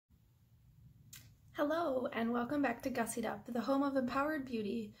Hello and welcome back to Gussied.Up, the home of empowered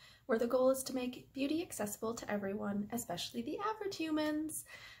beauty, where the goal is to make beauty accessible to everyone, especially the average humans.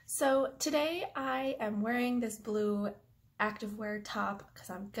 So today I am wearing this blue activewear top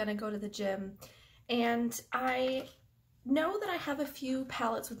because I'm gonna go to the gym, and I know that I have a few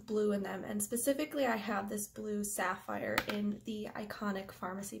palettes with blue in them, and specifically I have this blue sapphire in the iconic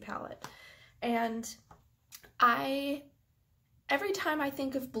FARMASi palette. And every time I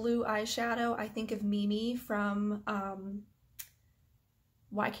think of blue eyeshadow, I think of Mimi from,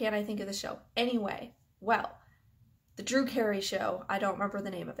 why can't I think of the show? Anyway, well, the Drew Carey Show. I don't remember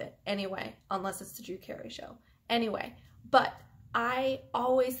the name of it. Anyway, unless it's the Drew Carey Show. Anyway, but I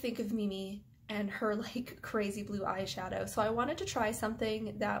always think of Mimi and her like crazy blue eyeshadow. So I wanted to try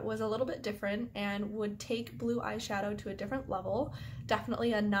something that was a little bit different and would take blue eyeshadow to a different level,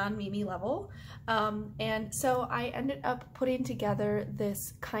 definitely a non-Mimi level. And so I ended up putting together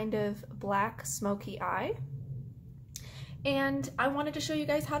this kind of black smoky eye. And I wanted to show you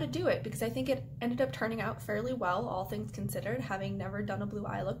guys how to do it because I think it ended up turning out fairly well, all things considered, having never done a blue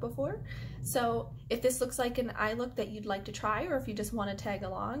eye look before. So if this looks like an eye look that you'd like to try, or if you just want to tag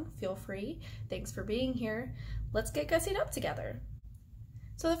along, feel free. Thanks for being here. Let's get gussied up together.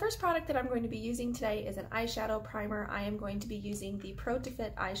 So the first product that I'm going to be using today is an eyeshadow primer. I am going to be using the Pro to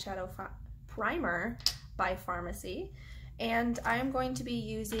Fit Eyeshadow Primer by FARMASi. And I am going to be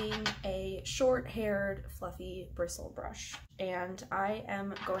using a short-haired fluffy bristle brush. And I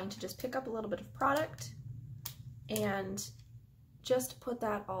am going to just pick up a little bit of product and just put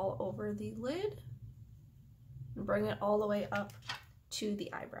that all over the lid and bring it all the way up to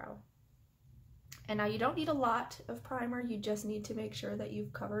the eyebrow. And now you don't need a lot of primer, you just need to make sure that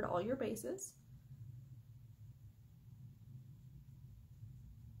you've covered all your bases.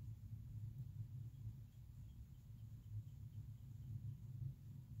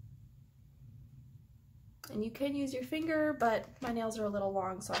 And you can use your finger, but my nails are a little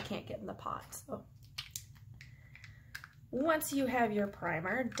long, so I can't get in the pot. So once you have your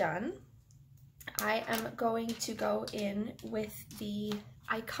primer done, I am going to go in with the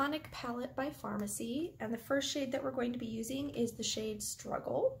iconic palette by FARMASi, and the first shade that we're going to be using is the shade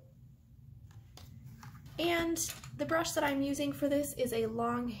Struggle. And the brush that I'm using for this is a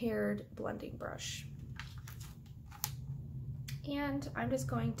long-haired blending brush. And I'm just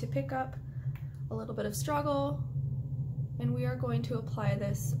going to pick up a little bit of Struggle, and we are going to apply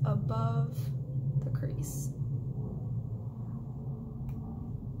this above the crease.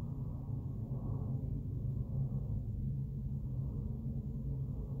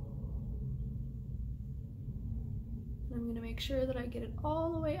 And I'm going to make sure that I get it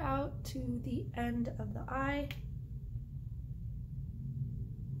all the way out to the end of the eye.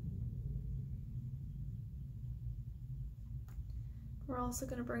 We're also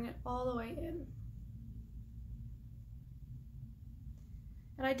going to bring it all the way in.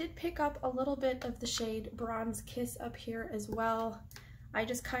 And I did pick up a little bit of the shade Bronze Kiss up here as well. I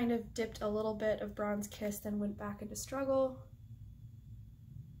just kind of dipped a little bit of Bronze Kiss, then went back into Struggle.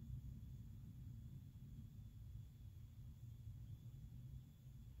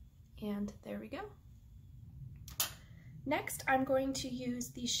 And there we go. Next, I'm going to use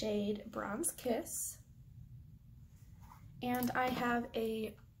the shade Bronze Kiss. And I have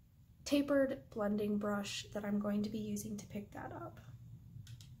a tapered blending brush that I'm going to be using to pick that up.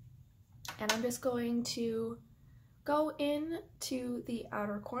 And I'm just going to go in to the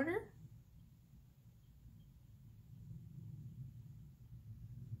outer corner.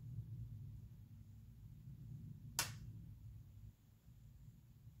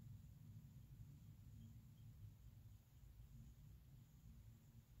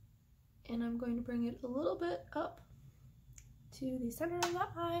 And I'm going to bring it a little bit up to the center of the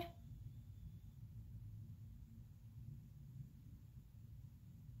eye.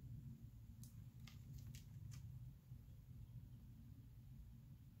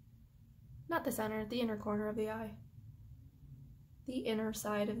 Not the center, the inner corner of the eye. The inner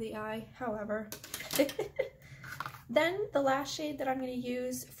side of the eye, however. Then the last shade that I'm going to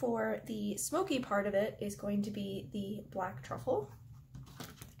use for the smoky part of it is going to be the Black Truffle.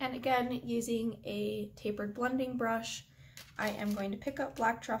 And again, using a tapered blending brush, I am going to pick up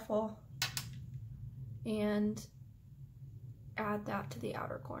Black Truffle and add that to the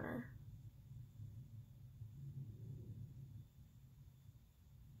outer corner.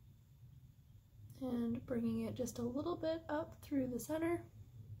 And bringing it just a little bit up through the center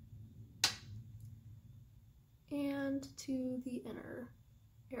and to the inner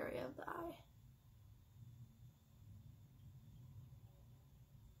area of the eye.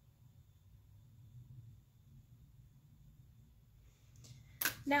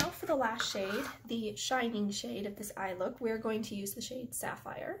 Now for the last shade, the shining shade of this eye look, we're going to use the shade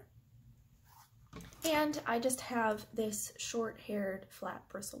Sapphire. And I just have this short-haired flat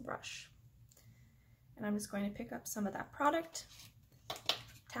bristle brush. And I'm just going to pick up some of that product,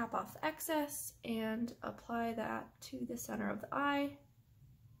 tap off the excess, and apply that to the center of the eye.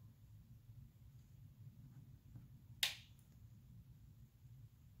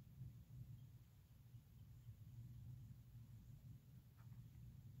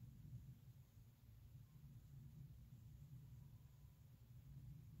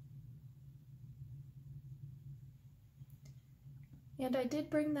 And I did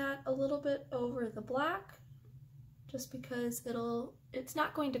bring that a little bit over the black, just because it's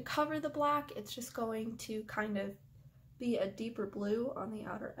not going to cover the black, it's just going to kind of be a deeper blue on the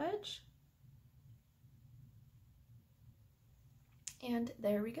outer edge. And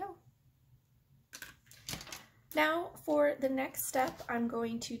there we go. Now for the next step, I'm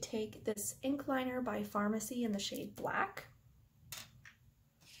going to take this ink liner by FARMASi in the shade Black.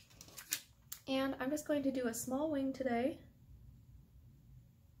 And I'm just going to do a small wing today.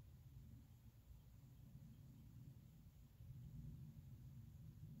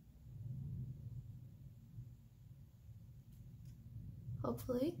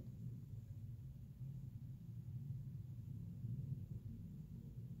 Hopefully.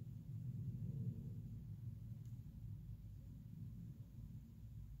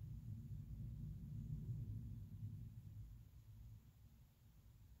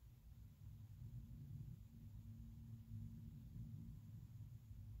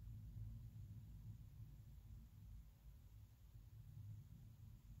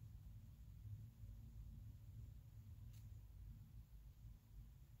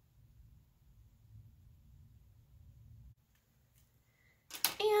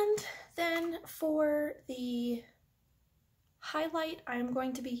 And then for the highlight, I'm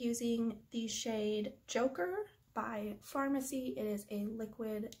going to be using the shade Joker by FARMASi. It is a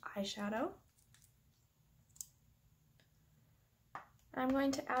liquid eyeshadow. I'm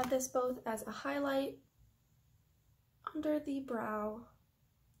going to add this both as a highlight under the brow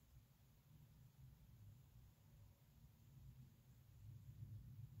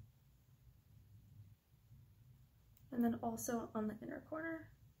and then also on the inner corner.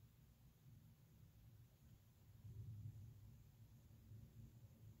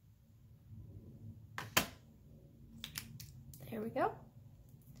 There we go.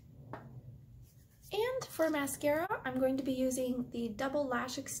 And for mascara, I'm going to be using the Double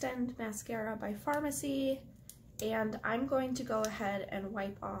Lash Extend Mascara by FARMASi, and I'm going to go ahead and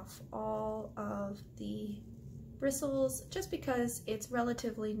wipe off all of the bristles just because it's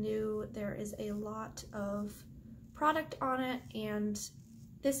relatively new. There is a lot of product on it, and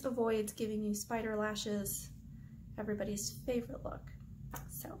this avoids giving you spider lashes, everybody's favorite look.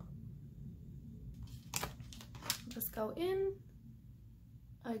 So just go in,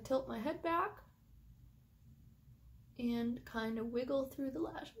 I tilt my head back and kind of wiggle through the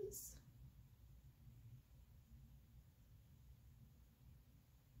lashes.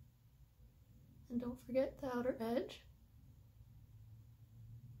 And don't forget the outer edge.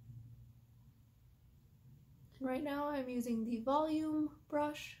 And right now I'm using the volume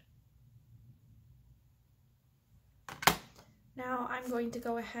brush. Now I'm going to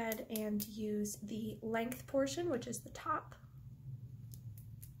go ahead and use the length portion, which is the top.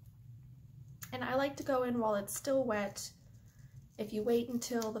 And I like to go in while it's still wet. If you wait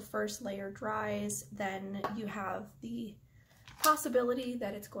until the first layer dries, then you have the possibility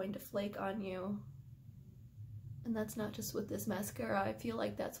that it's going to flake on you. And that's not just with this mascara. I feel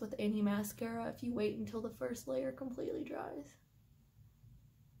like that's with any mascara if you wait until the first layer completely dries.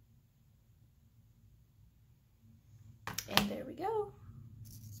 And there we go.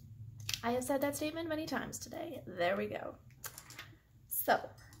 I have said that statement many times today. There we go. So,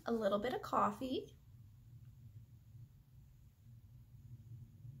 a little bit of coffee.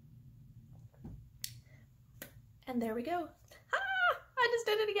 And there we go. Ah! I just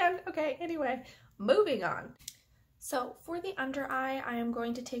did it again. Okay, anyway, moving on. So, for the under eye, I am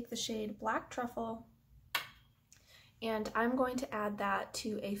going to take the shade Black Truffle, and I'm going to add that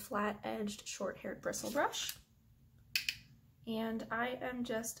to a flat-edged, short-haired bristle brush. And I am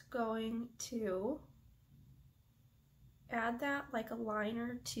just going to add that like a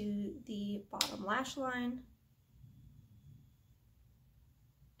liner to the bottom lash line.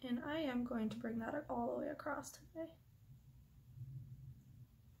 And I am going to bring that all the way across today.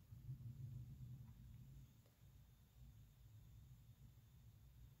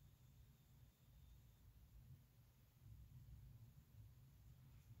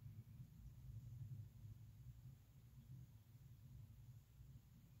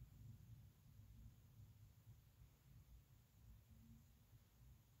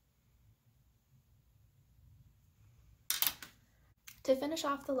 To finish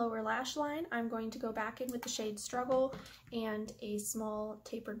off the lower lash line, I'm going to go back in with the shade Struggle and a small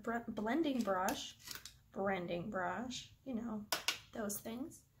tapered blending brush, you know, those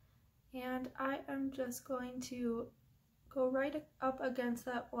things. And I am just going to go right up against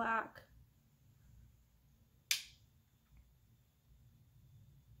that black.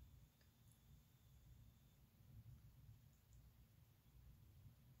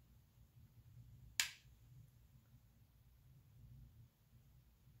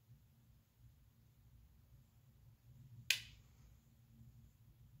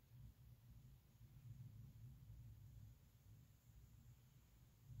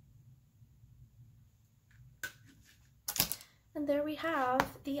 And there we have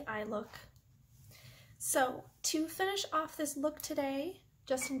the eye look. So to finish off this look today,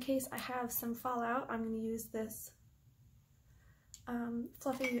 just in case I have some fallout, I'm going to use this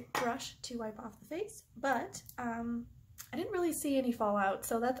fluffy brush to wipe off the face, but I didn't really see any fallout,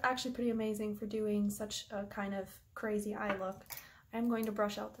 so that's actually pretty amazing for doing such a kind of crazy eye look. I'm going to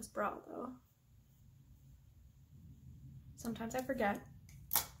brush out this brow though. Sometimes I forget.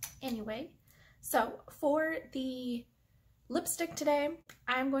 Anyway, so for the lipstick today,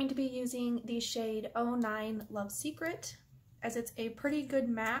 I'm going to be using the shade 09 Love Secret, as it's a pretty good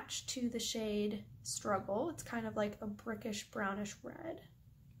match to the shade Struggle. It's kind of like a brickish brownish red.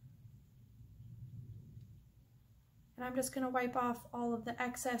 And I'm just going to wipe off all of the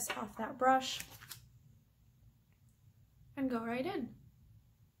excess off that brush and go right in.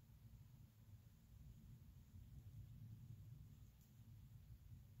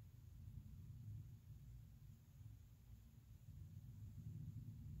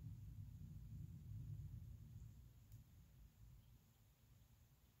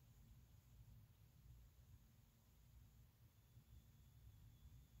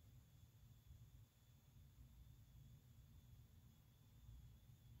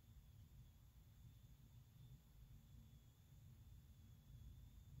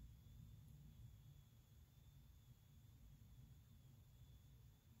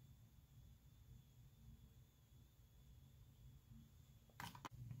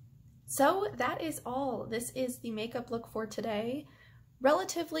 So that is all. This is the makeup look for today.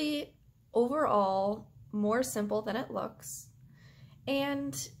 Relatively, overall, more simple than it looks.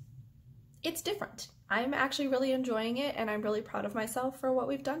 And it's different. I'm actually really enjoying it, and I'm really proud of myself for what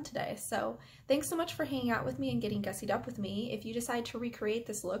we've done today. So thanks so much for hanging out with me and getting gussied up with me. If you decide to recreate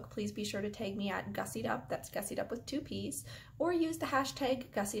this look, please be sure to tag me at Gussied.Up, that's Gussied Up with 2 P's, or use the hashtag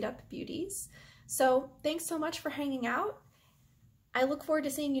Gussied.UpBeauties. So thanks so much for hanging out. I look forward to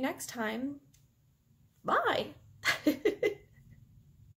seeing you next time. Bye!